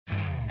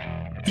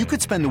You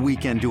could spend the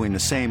weekend doing the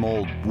same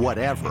old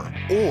whatever,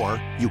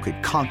 or you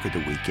could conquer the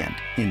weekend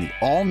in the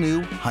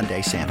all-new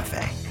Hyundai Santa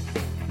Fe.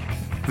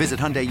 Visit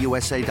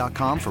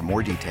HyundaiUSA.com for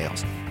more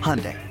details.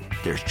 Hyundai,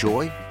 there's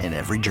joy in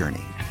every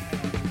journey.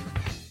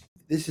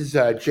 This is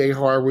Jay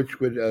Harwich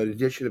with an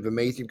edition of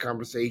Amazing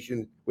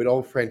Conversation with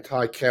old friend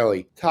Ty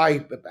Kelly.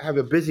 Ty, have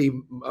a busy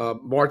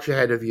March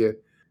ahead of you.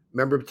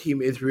 Member of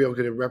Team Israel,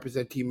 going to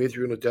represent Team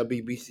Israel in the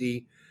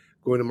WBC,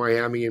 going to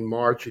Miami in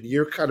March, and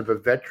you're kind of a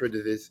veteran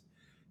of this.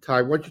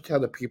 Ty, why don't you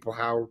tell the people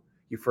how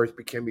you first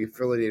became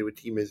affiliated with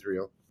Team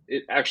Israel?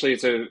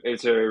 It's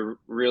a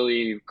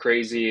really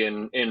crazy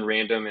and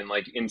random and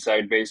like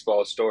inside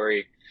baseball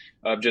story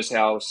of just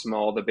how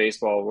small the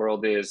baseball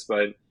world is.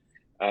 But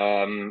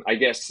I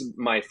guess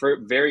my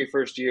very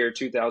first year,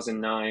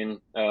 2009,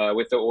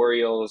 with the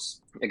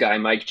Orioles, a guy,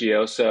 Mike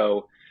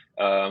Gioso,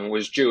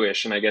 was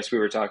Jewish. And I guess we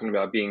were talking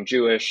about being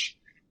Jewish.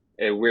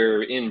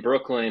 We're in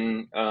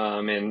Brooklyn,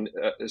 and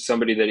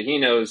somebody that he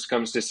knows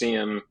comes to see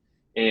him.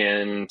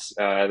 And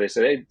they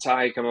said, "Hey,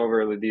 Ty, come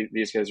over.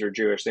 These guys are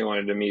Jewish." They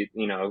wanted to meet,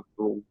 a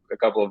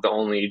couple of the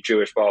only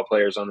Jewish ball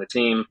players on the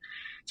team.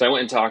 So I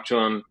went and talked to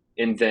him.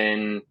 And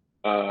then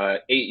 7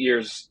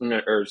 years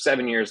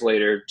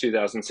later,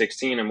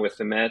 2016, I'm with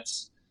the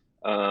Mets.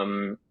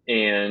 And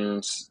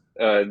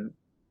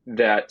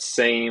that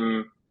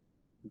same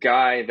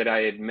guy that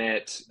I had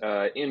met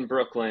in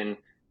Brooklyn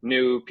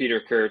knew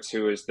Peter Kurtz,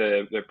 who was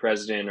the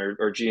president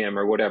or GM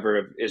or whatever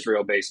of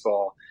Israel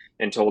Baseball,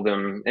 and told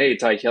him, "Hey,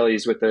 Ty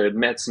Kelly's with the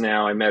Mets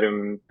now. I met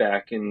him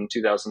back in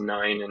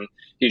 2009, and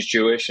he's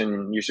Jewish,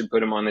 and you should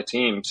put him on the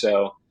team."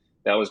 So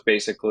that was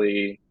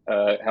basically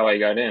how I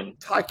got in.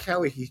 Ty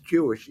Kelly, he's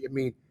Jewish. I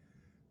mean,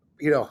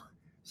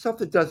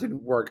 something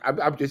doesn't work.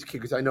 I'm just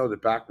kidding because I know the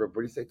background, but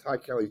you say Ty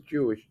Kelly's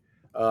Jewish.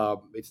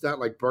 It's not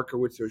like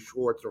Berkowitz or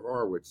Schwartz or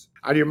Horowitz.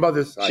 On your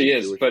mother's side, she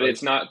is, Jewish, but right?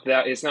 it's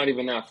not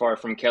even that far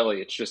from Kelly.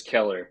 It's just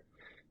Keller,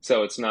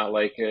 so it's not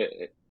like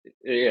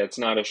it's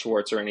not a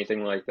Schwartz or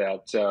anything like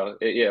that. So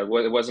it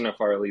wasn't a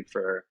far leap for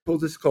her. Full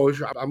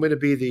disclosure, I'm going to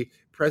be the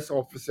press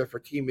officer for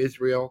Team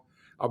Israel.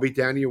 I'll be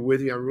down here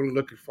with you. I'm really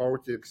looking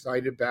forward to,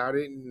 excited about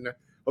it, and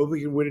hope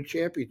we can win a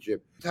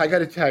championship. I got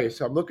to tell you,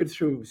 so I'm looking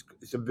through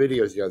some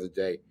videos the other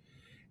day,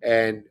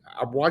 and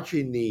I'm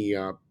watching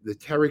the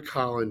Terry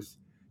Collins,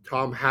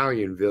 Tom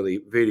Hallion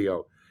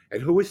video,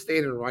 and who was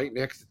standing right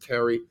next to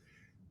Terry?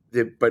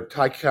 But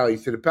Ty Kelly.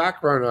 So the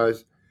background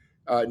was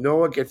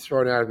Noah gets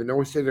thrown out of it.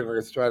 Noah said they're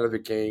going to throw out of the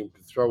game,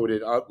 throw it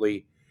at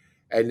Utley,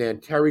 and then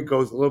Terry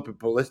goes a little bit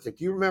ballistic.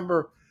 Do you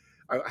remember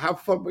how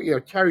fun?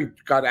 Terry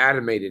got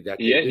animated that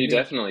day. Yeah, he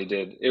definitely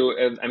did.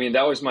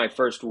 That was my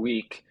first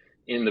week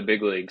in the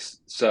big leagues,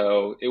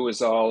 so it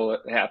was all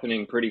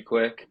happening pretty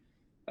quick.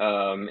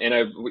 And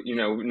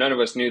none of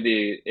us knew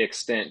the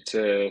extent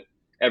to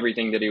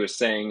everything that he was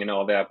saying and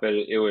all that, but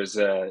it was,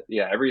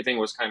 everything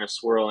was kind of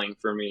swirling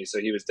for me. So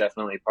he was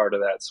definitely part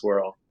of that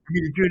swirl.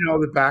 Did you know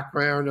the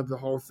background of the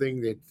whole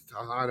thing that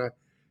Tejada,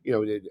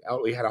 that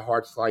Utley had a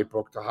hard slide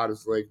broke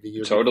Tejada's leg the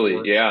year Totally.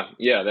 before? Yeah.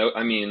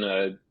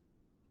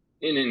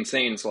 An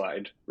insane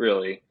slide,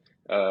 really,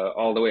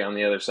 all the way on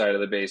the other side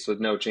of the base with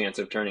no chance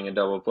of turning a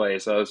double play.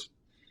 So I was,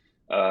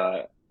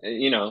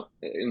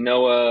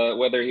 Noah,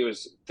 whether he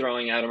was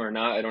throwing at him or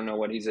not, I don't know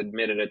what he's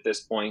admitted at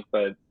this point,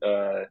 but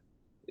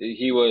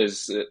he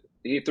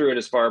threw it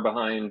as far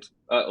behind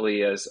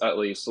Utley as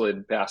Utley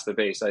slid past the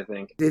base, I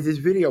think. This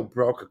video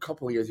broke a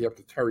couple of years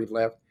after Terry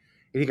left,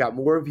 and he got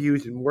more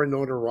views and more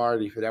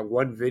notoriety for that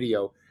one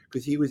video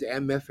because he was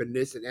MF and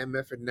this and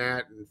MF and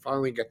that, and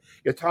finally got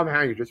Tom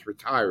Hallion just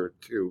retired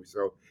too,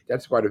 so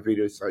that's why the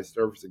video started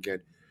surface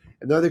again.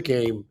 Another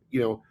game,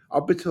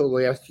 up until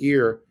last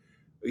year,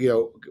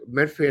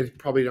 Met fans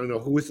probably don't know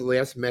who was the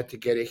last Met to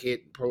get a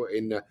hit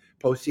in the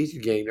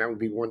postseason game. That would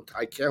be one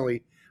Ty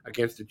Kelly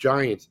against the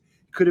Giants.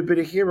 Could have been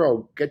a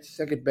hero. Get to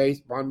second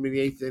base, bottom of the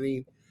eighth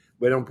inning.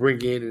 We don't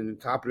bring in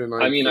the top of the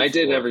ninth. I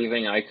did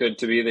everything I could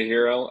to be the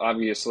hero.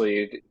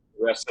 Obviously, the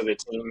rest of the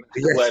team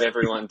let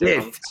everyone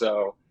down.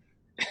 So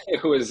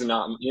it was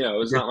not, it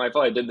was not my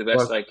fault. I did the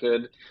best I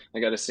could. I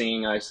got a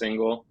seeing eye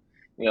single.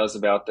 That was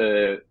about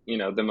the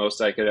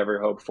most I could ever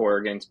hope for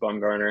against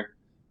Bumgarner.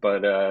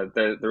 But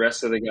the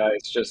rest of the guys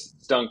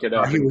just stunk it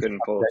up and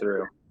couldn't pull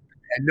through.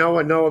 And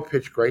Noah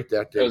pitched great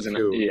that day, it was an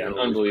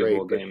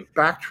unbelievable game.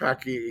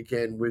 Backtracking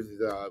again with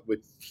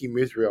Team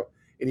Israel.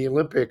 In the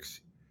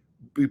Olympics,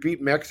 we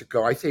beat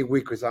Mexico. I say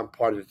we because I'm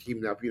part of the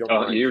team now. If you don't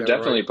mind, you're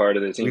definitely part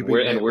of the team.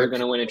 We're going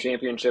to win a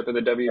championship of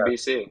the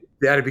WBC.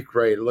 That'd be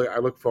great. I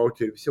look forward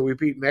to it. So we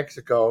beat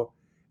Mexico,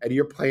 and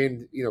you're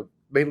playing,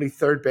 mainly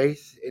third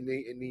base in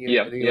the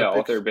Olympics.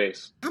 All third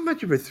base. How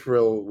much of a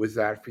thrill was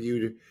that for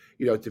you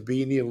to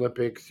be in the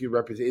Olympics? You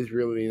represent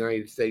Israel in the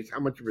United States.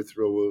 How much of a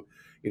thrill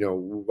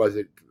was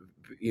it,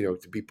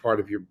 to be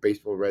part of your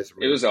baseball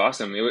resume? It was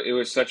awesome. It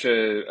was such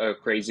a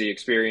crazy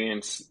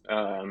experience.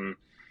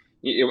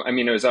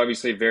 It was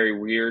obviously very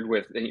weird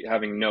with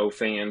having no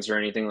fans or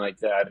anything like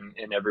that,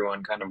 and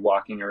everyone kind of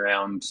walking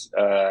around,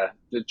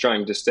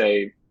 trying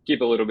to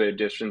keep a little bit of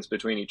distance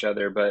between each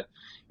other. But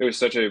it was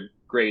such a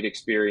great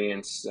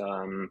experience.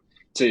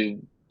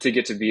 to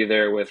get to be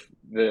there with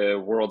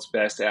the world's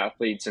best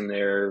athletes in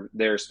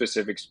their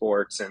specific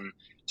sports, and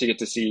to get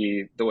to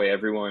see the way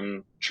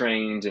everyone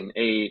trained and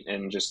ate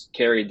and just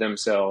carried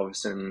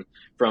themselves, and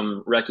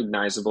from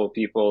recognizable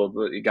people,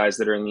 the guys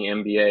that are in the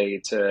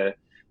NBA, to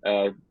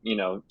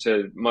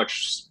to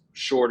much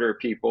shorter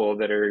people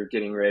that are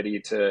getting ready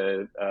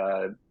to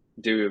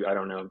do, I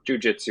don't know,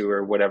 jujitsu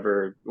or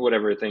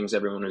whatever things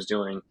everyone was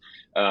doing.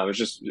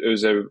 It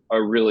was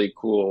a really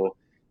cool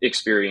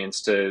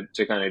experience to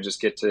kind of just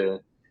get to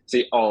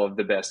see all of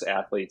the best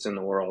athletes in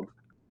the world.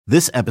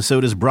 This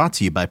episode is brought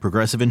to you by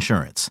Progressive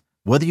Insurance.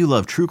 Whether you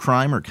love true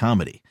crime or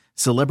comedy,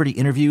 celebrity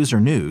interviews or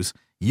news,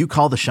 you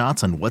call the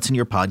shots on what's in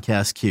your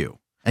podcast queue.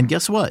 And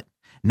guess what?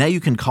 Now you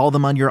can call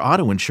them on your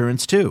auto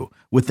insurance too,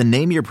 with the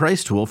Name Your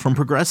Price tool from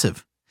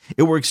Progressive.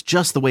 It works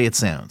just the way it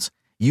sounds.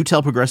 You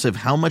tell Progressive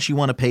how much you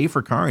want to pay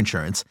for car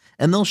insurance,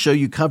 and they'll show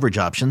you coverage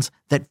options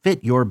that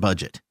fit your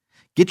budget.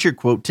 Get your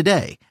quote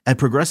today at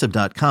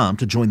Progressive.com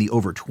to join the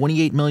over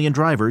 28 million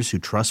drivers who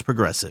trust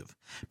Progressive.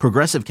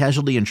 Progressive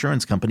Casualty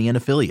Insurance Company and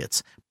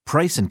Affiliates.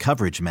 Price and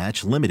coverage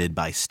match limited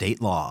by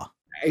state law.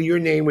 And your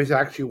name was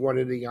actually one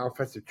of the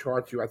offensive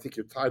charts. I think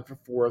you're tied for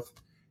fourth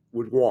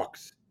with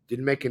walks.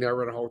 Didn't make an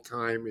error the whole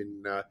time.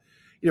 And,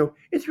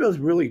 Israel's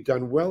really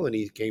done well in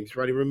these games,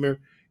 right? I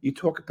remember you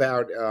talk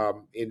about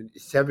in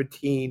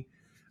 17,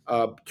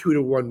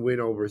 2-1 win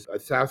over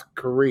South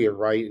Korea,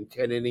 right, in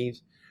 10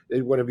 innings.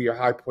 One of your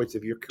high points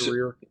of your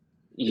career.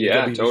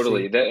 Yeah,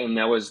 totally.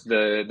 That was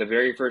the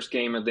very first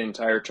game of the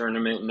entire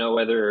tournament. No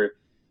other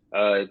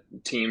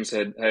teams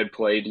had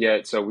played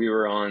yet, so we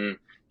were on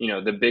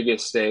the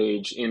biggest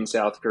stage in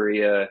South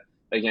Korea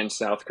against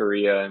South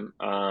Korea.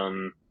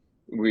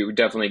 We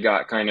definitely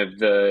got kind of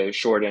the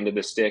short end of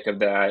the stick of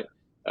that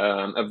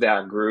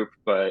group,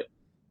 but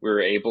we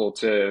were able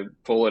to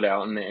pull it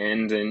out in the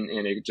end, and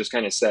it just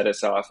kind of set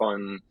us off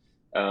on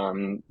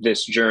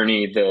this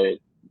journey that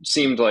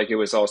seemed like it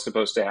was all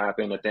supposed to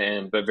happen at the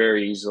end, but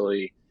very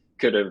easily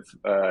could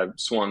have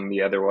swung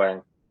the other way.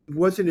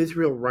 Wasn't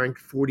Israel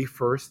ranked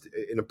 41st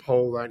in a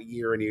poll that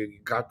year, and you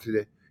got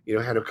to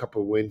had a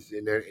couple of wins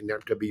in that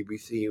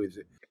WBC? Was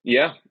it?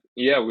 Yeah,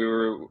 we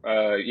were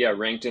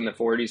ranked in the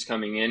 40s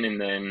coming in,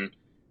 and then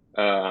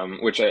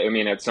which I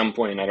mean at some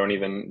point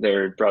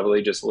they're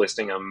probably just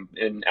listing them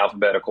in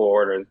alphabetical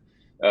order,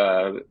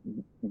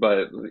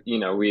 but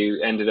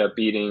we ended up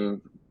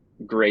beating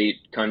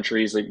great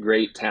countries, like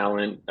great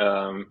talent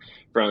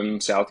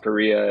from South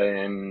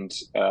Korea and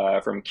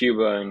from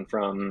Cuba and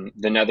from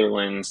the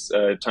Netherlands,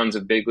 tons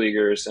of big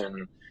leaguers,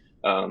 and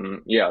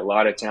a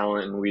lot of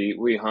talent. And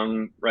we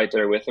hung right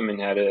there with them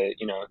and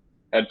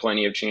had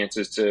plenty of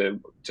chances to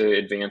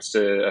advance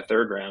to a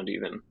third round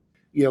even.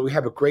 We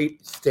have a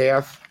great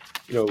staff.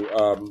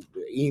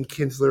 Ian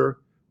Kinsler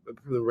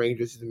from the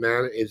Rangers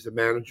is the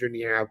manager, and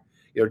you have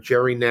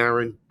Jerry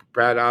Narron,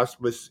 Brad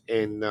Osmus,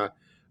 and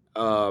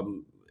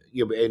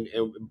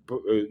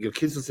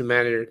Kinsler's the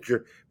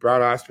manager,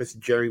 Brad Osmus,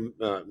 and Jerry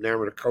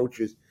Narron the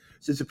coaches.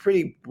 So it's a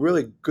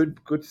really good,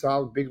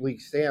 solid big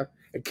league staff.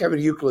 And Kevin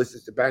Youkilis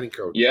is the batting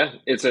coach. Yeah,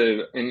 it's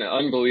an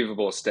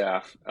unbelievable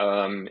staff,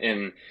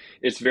 and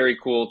it's very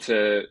cool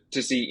to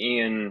see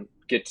Ian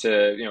get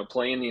to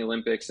play in the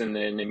Olympics and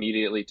then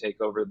immediately take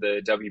over the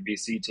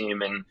WBC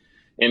team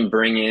and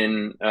bring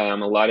in a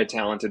lot of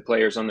talented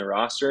players on the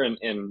roster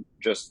and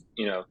just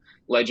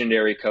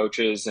legendary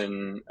coaches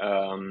and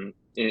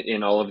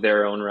in all of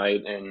their own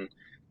right. And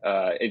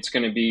it's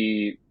going to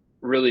be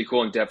really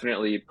cool and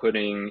definitely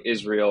putting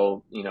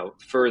Israel,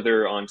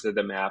 further onto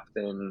the map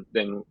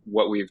than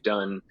what we've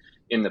done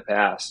in the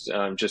past.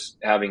 Just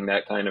having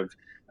that kind of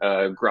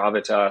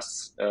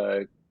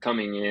gravitas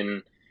coming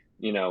in,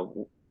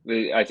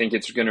 I think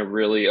it's going to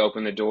really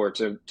open the door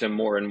to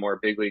more and more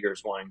big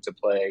leaguers wanting to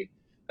play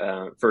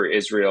for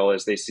Israel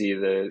as they see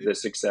the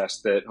success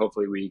that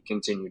hopefully we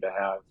continue to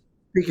have.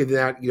 Speaking of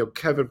that,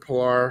 Kevin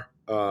Pillar,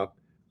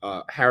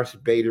 Harrison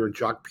Bader, and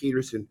Jock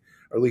Peterson,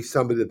 or at least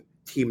some of the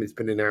team that's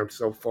been announced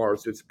so far.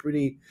 So it's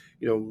pretty,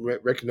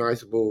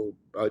 recognizable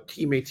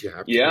teammates you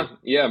have. Yeah.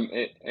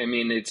 I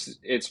mean,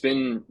 it's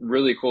been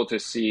really cool to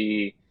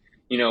see.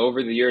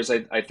 Over the years,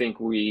 I think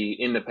we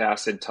in the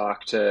past had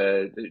talked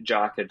to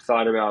Jock, had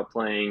thought about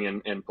playing,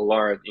 and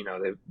Pillar,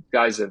 the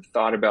guys have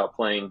thought about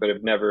playing, but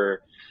have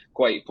never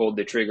quite pulled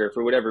the trigger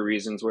for whatever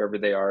reasons, wherever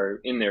they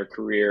are in their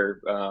career.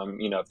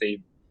 If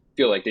they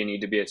feel like they need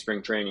to be at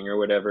spring training or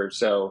whatever.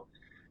 So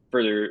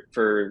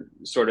for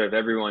sort of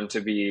everyone to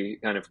be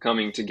kind of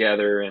coming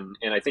together, and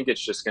I think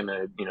it's just going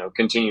to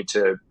continue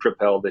to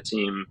propel the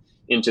team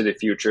into the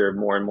future.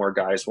 More and more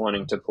guys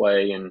wanting to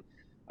play, and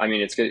I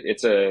mean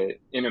it's an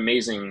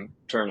amazing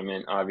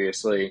tournament.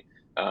 Obviously,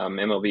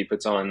 MLB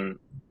puts on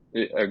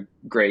a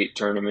great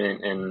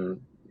tournament,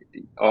 and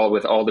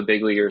with all the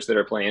big leaguers that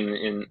are playing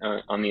in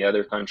on the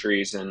other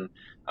countries, and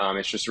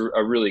it's just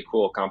a really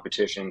cool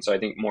competition. So I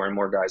think more and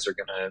more guys are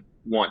going to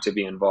want to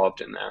be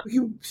involved in that.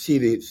 You see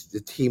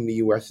the team the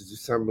U.S. is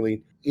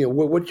assembling.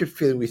 What's your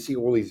feeling? We see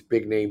all these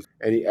big names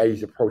as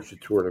he's approached the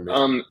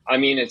tournament. I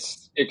mean,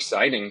 it's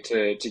exciting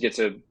to get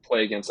to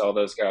play against all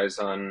those guys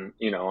on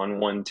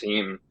one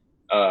team.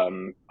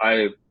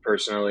 I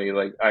personally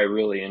I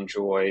really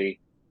enjoy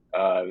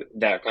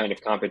that kind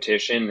of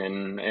competition,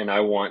 and I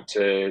want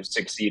to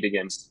succeed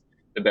against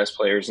the best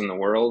players in the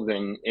world,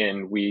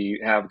 and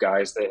we have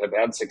guys that have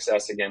had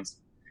success against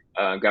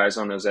guys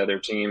on those other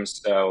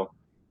teams. So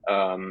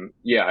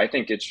yeah, I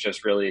think it's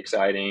just really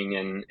exciting,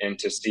 and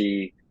to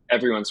see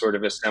everyone sort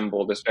of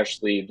assembled,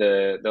 especially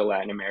the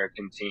Latin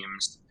American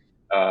teams,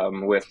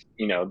 with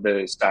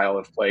the style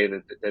of play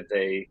that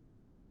they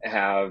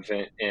have,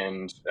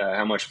 and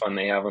how much fun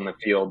they have on the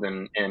field,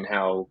 and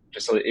how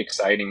just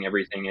exciting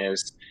everything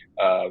is.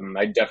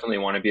 I definitely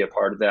want to be a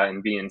part of that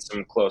and be in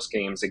some close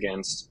games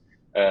against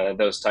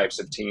those types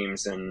of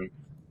teams. And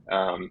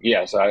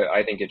yeah, so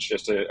I think it's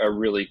just a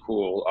really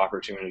cool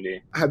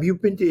opportunity. Have you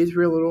been to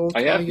Israel at all?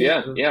 I have,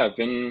 yeah. I've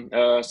been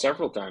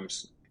several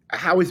times.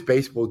 How is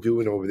baseball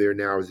doing over there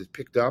now? Is it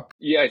picked up?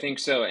 Yeah, I think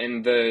so.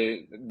 And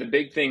the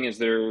big thing is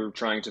they're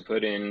trying to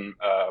put in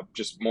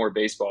just more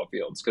baseball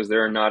fields, because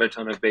there are not a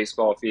ton of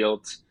baseball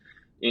fields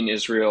in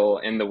Israel,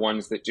 and the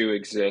ones that do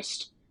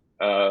exist,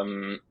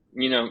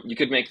 you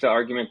could make the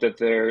argument that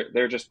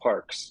they're just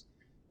parks.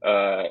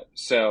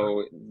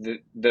 So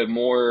the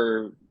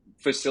more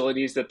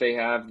facilities that they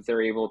have that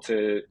they're able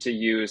to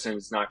use, and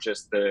it's not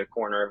just the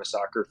corner of a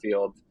soccer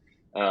field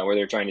where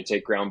they're trying to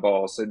take ground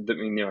balls. So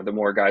the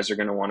more guys are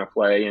going to want to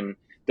play. And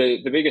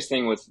the biggest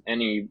thing with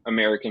any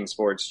American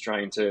sports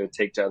trying to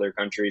take to other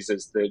countries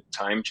is the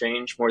time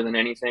change more than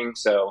anything.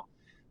 So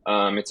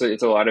it's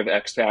a lot of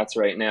expats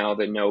right now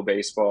that know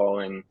baseball,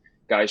 and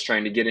guys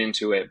trying to get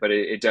into it, but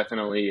it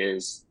definitely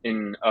is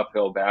an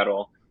uphill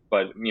battle.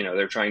 But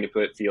they're trying to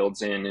put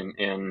fields in,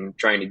 and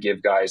trying to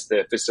give guys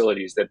the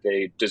facilities that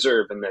they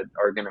deserve and that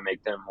are going to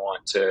make them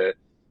want to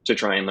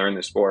try and learn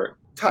the sport.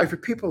 Ty, for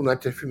people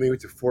not that familiar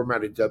with the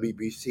format of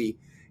WBC,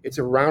 it's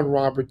a round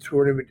robin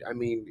tournament. I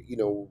mean,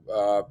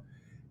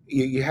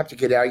 you have to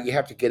get out. You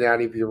have to get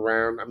out of your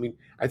round. I mean,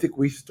 I think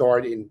we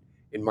start in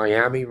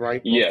Miami,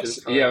 right? Yes,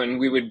 yeah,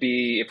 and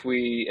if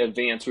we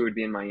advance, we would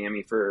be in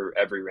Miami for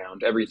every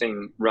round.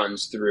 Everything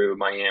runs through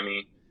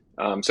Miami.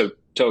 So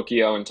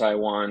Tokyo and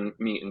Taiwan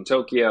meet in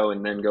Tokyo,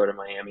 and then go to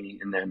Miami,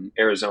 and then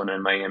Arizona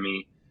and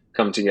Miami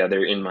come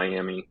together in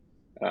Miami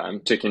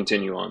to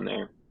continue on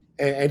there.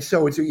 And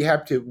so you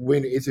have to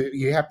win.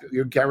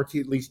 You're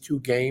guaranteed at least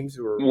 2 games,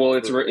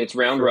 it's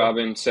round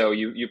robin. So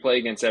you play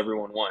against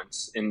everyone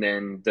once, and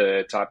then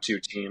the top 2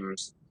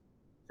 teams.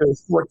 So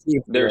there's 4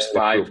 teams. There's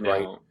 5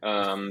 now.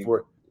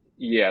 Right?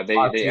 Yeah,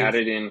 they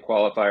added in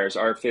qualifiers.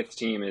 Our 5th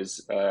team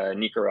is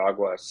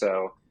Nicaragua.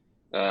 So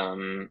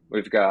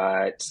we've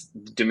got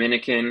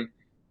Dominican,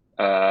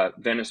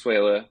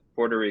 Venezuela,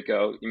 Puerto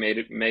Rico. You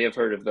may have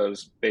heard of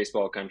those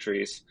baseball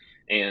countries,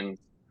 and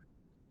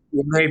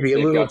maybe a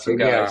little. Got some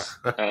guys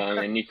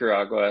in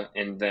Nicaragua,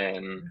 and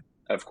then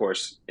of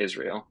course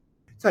Israel.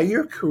 So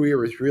your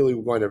career is really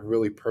one of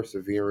really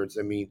perseverance.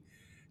 I mean,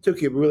 it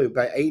took you really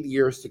about 8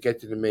 years to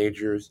get to the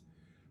majors.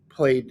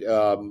 Played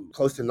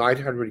close to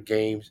 900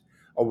 games,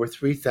 over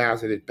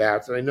 3,000 at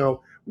bats. And I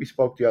know we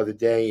spoke the other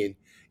day, and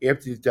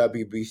after the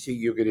WBC,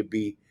 you're going to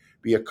be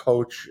a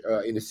coach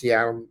in the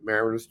Seattle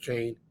Mariners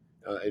chain,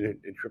 in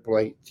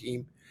AAA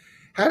team.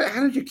 How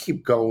did you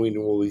keep going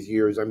all these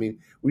years? I mean,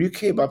 when you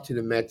came up to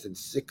the Mets in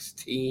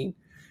 2016,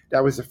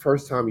 that was the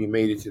first time you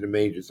made it to the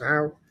majors.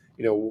 Why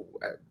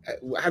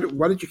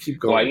did you keep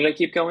going? Why did I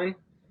keep going?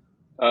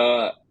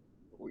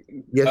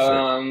 Yes,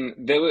 sir.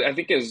 I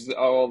think is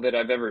all that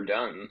I've ever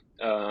done.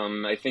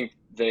 I think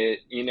that,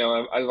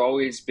 I've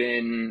always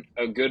been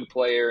a good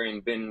player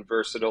and been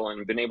versatile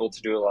and been able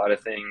to do a lot of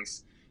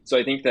things. So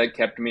I think that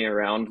kept me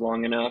around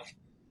long enough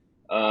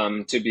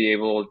to be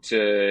able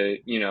to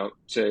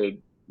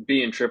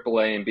be in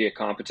AAA and be a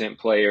competent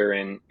player,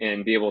 and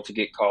be able to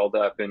get called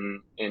up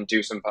and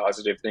do some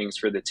positive things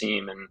for the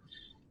team, and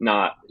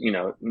not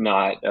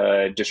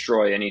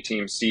destroy any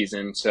team's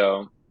season.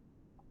 So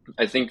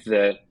I think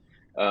that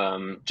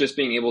just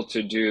being able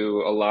to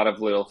do a lot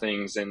of little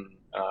things, and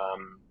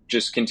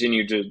just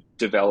continue to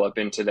develop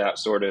into that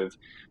sort of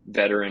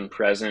veteran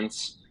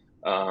presence,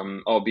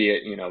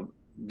 albeit,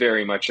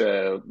 very much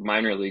a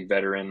minor league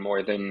veteran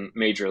more than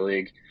major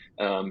league.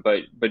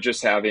 But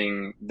just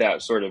having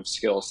that sort of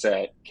skill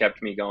set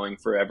kept me going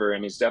forever,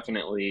 and has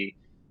definitely,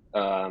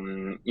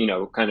 kind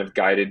of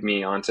guided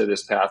me onto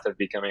this path of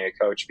becoming a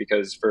coach,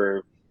 because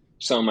for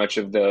so much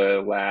of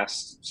the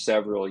last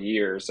several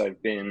years,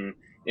 I've been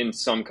in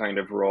some kind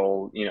of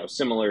role,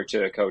 similar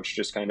to a coach,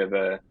 just kind of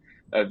a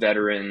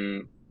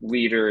veteran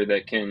leader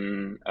that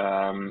can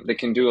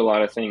do a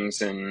lot of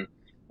things, and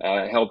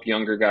help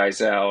younger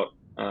guys out,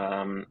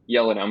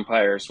 yell at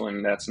umpires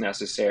when that's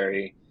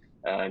necessary,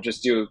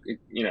 just do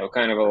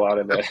kind of a lot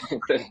of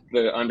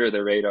the under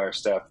the radar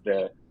stuff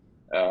that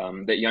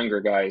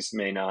younger guys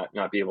may not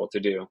be able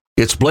to do.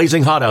 It's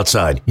blazing hot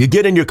outside. You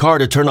get in your car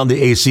to turn on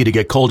the AC to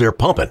get cold air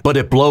pumping, but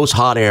it blows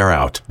hot air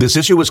out. This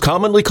issue is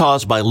commonly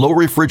caused by low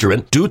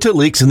refrigerant due to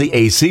leaks in the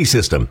AC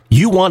system.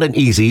 You want an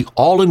easy,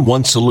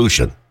 all-in-one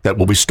solution that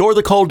will restore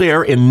the cold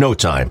air in no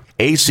time.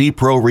 AC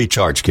Pro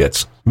Recharge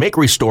Kits make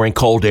restoring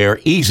cold air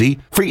easy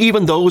for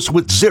even those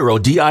with zero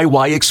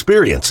DIY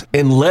experience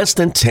in less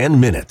than 10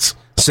 minutes.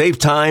 Save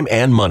time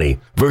and money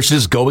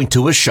versus going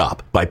to a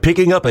shop by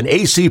picking up an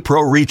AC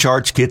Pro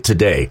Recharge Kit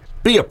today.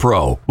 Be a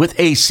pro with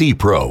AC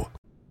Pro.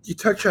 You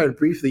touched on it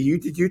briefly.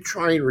 Did you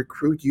try and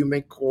recruit? Do you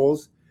make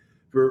calls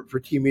for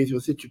Team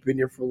Israel since you've been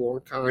here for a long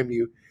time?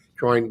 You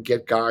try and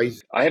get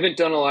guys? I haven't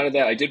done a lot of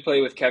that. I did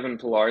play with Kevin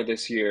Pillar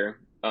this year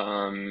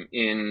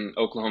in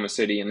Oklahoma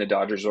City in the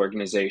Dodgers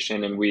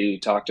organization, and we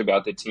talked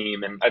about the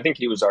team, and I think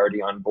he was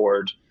already on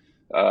board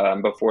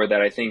before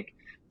that. I think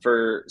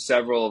for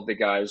several of the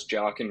guys,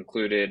 Jock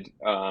included,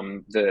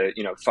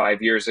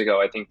 5 years ago,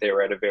 I think they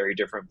were at a very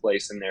different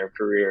place in their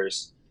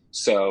careers.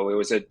 So it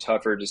was a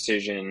tougher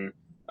decision.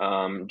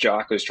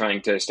 Jock was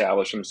trying to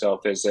establish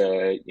himself as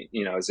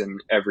as an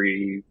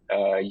every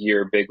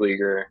year big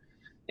leaguer,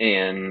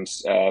 and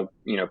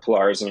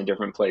Pillar is in a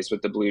different place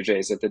with the Blue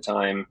Jays at the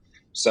time.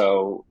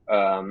 So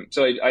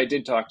I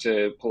did talk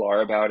to Pillar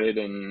about it,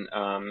 and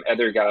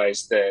other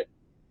guys that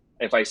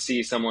if I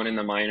see someone in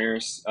the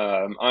minors,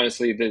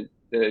 honestly,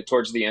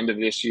 towards the end of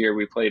this year,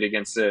 we played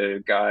against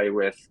a guy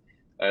with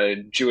a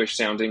Jewish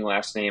sounding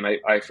last name.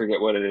 I forget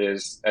what it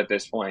is at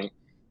this point.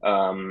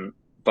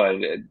 But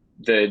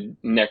the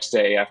next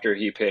day after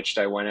he pitched,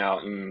 I went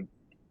out and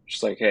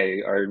just like,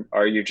 hey,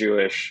 are you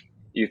Jewish?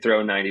 You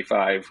throw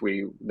 95.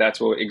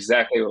 That's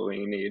exactly what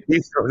we need.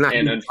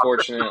 And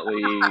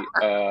unfortunately,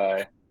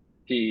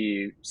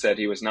 he said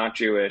he was not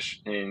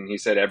Jewish, and he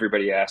said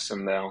everybody asked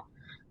him though.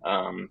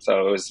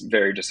 So it was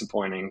very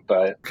disappointing.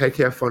 But can I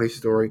tell you a funny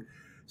story?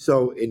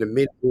 So in the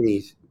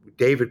mid-80s,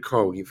 David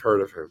Cohn, you've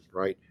heard of him,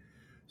 right?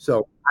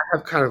 So I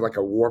have kind of like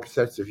a warped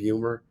sense of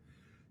humor.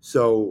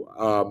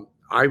 So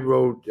I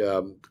wrote,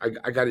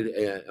 I got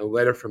a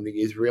letter from the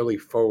Israeli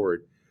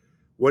Forward.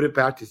 What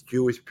about this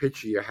Jewish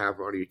pitcher you have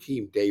on your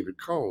team, David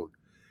Cohn?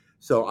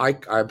 So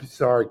I'm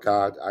sorry,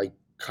 God, I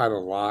kind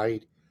of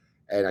lied,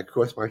 and I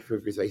crossed my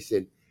fingers. I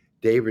said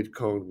David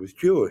Cohn was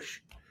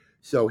Jewish.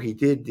 So they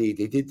did the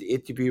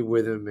interview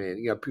with him,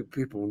 and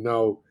people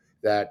know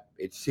that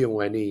it's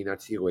C-O-N-E,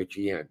 not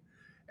C-O-H-E-N.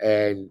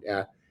 And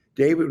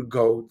David would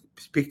go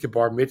speak to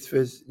bar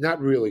mitzvahs, not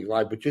really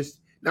lie, but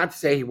just not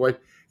say what,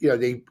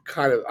 they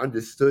kind of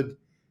understood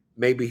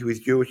maybe he was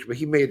Jewish, but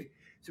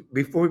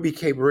before he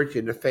became rich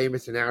and a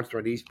famous announcer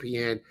on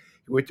ESPN,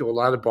 he went to a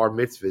lot of bar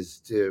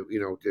mitzvahs to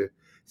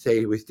say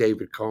he was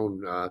David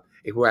Cohn,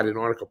 who had an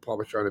article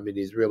published on him in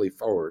the Israeli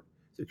Forward.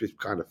 So it's just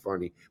kind of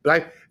funny.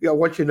 But I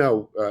want you to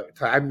know,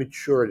 I've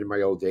matured in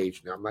my old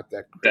age now. I'm not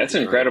that crazy. That's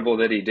incredible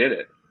that he did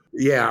it.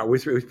 Yeah, it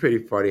was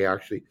pretty funny,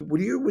 actually.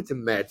 When you were with the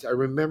Mets, I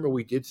remember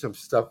we did some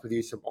stuff with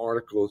you, some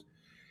articles.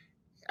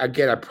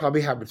 Again, I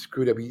probably haven't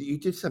screwed up. You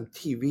did some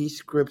TV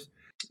scripts.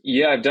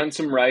 Yeah, I've done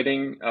some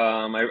writing.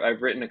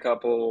 I've written a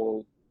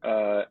couple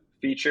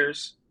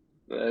features,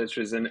 which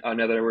is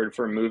another word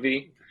for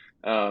movie.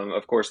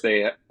 Of course,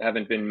 they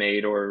haven't been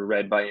made or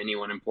read by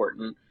anyone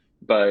important,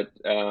 but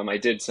I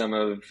did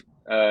some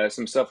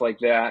stuff like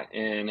that,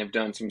 and have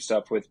done some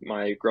stuff with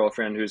my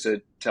girlfriend, who's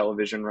a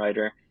television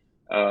writer,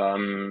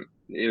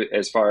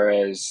 as far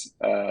as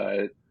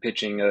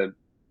pitching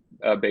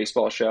a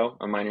baseball show,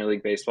 a minor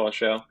league baseball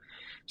show.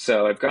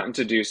 So I've gotten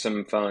to do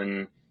some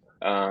fun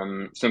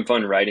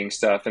writing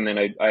stuff, and then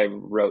I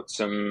wrote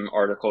some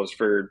articles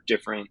for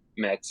different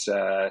Mets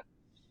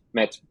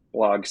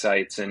blog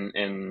sites and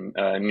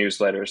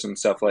newsletters and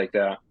stuff like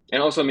that,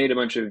 and also made a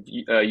bunch of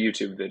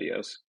YouTube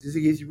videos.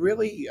 Is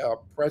really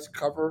press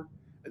cover?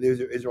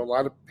 Is there a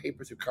lot of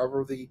papers who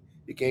cover the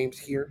games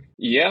here?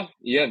 Yeah,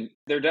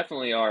 there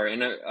definitely are,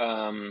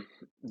 and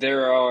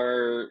there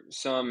are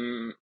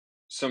some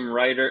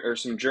writer or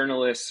some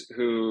journalists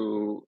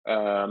who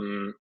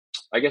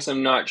I guess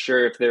I'm not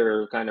sure if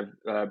they're kind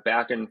of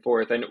back and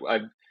forth.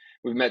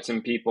 We've met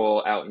some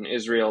people out in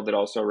Israel that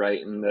also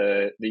write in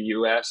the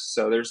U.S.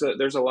 So there's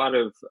a lot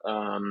of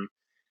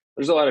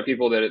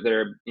people that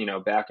are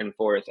back and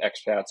forth,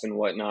 expats and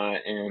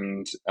whatnot,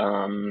 and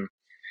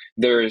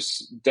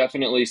there's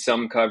definitely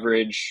some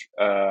coverage.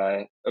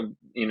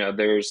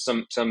 There's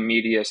some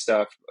media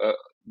stuff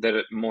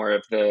that more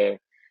of the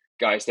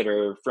guys that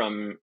are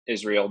from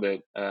Israel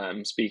that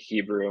speak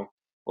Hebrew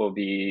will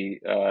be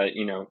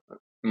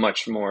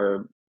much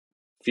more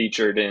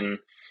featured in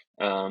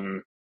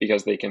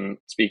because they can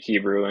speak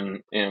Hebrew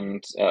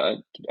and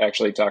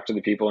actually talk to the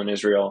people in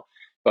Israel.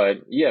 But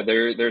yeah,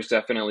 there's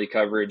definitely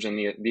coverage in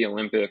the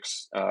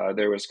Olympics.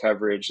 There was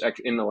coverage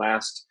in the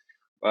last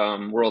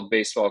World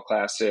Baseball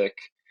Classic.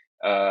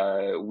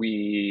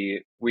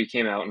 We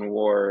came out and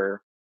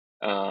wore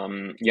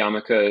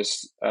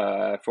yarmulkes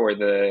for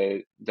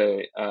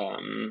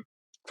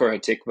for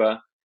Hatikva,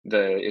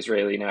 the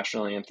Israeli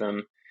national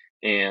anthem,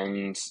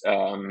 and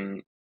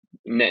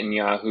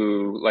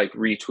Netanyahu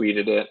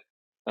retweeted it.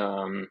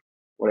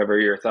 Whatever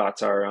your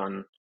thoughts are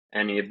on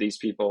any of these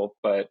people.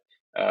 But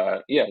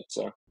yeah,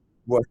 so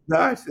Well,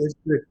 nice. It's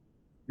good.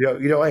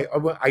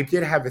 I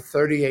did have a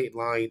 38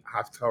 line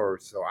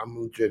Haftorah, so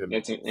I'm legitimate.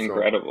 it's So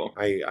incredible.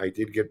 I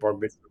did get bar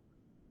mitzvah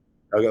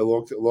a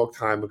long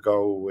time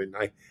ago, and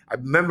I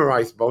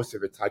memorized most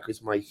of it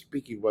because my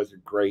speaking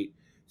wasn't great,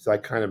 so I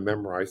kind of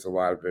memorized a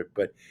lot of it.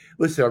 But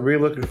listen, I'm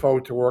really looking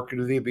forward to working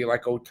with you. It'll be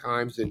like old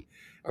times, and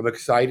I'm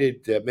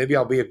excited. Maybe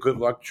I'll be a good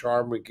luck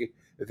charm. We can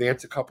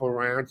advance a couple of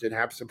rounds and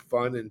have some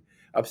fun and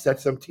upset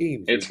some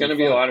teams. It's It'll going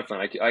be to be a fun. lot of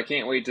fun. I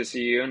can't wait to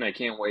see you, and I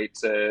can't wait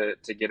to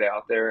get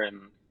out there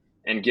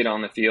and get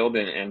on the field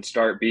and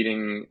start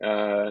beating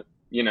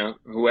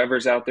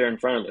whoever's out there in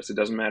front of us. It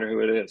doesn't matter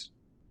who it is.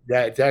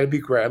 That'd be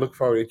great. I look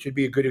forward. It should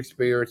be a good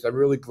experience. I'm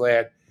really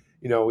glad.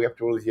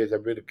 After all these years,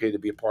 I'm really glad to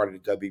be a part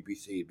of the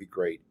WBC. It'd be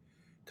great.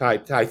 Ty,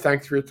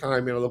 thanks for your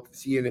time, and I look to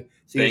see you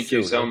Thank soon.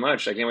 you so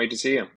much. I can't wait to see you.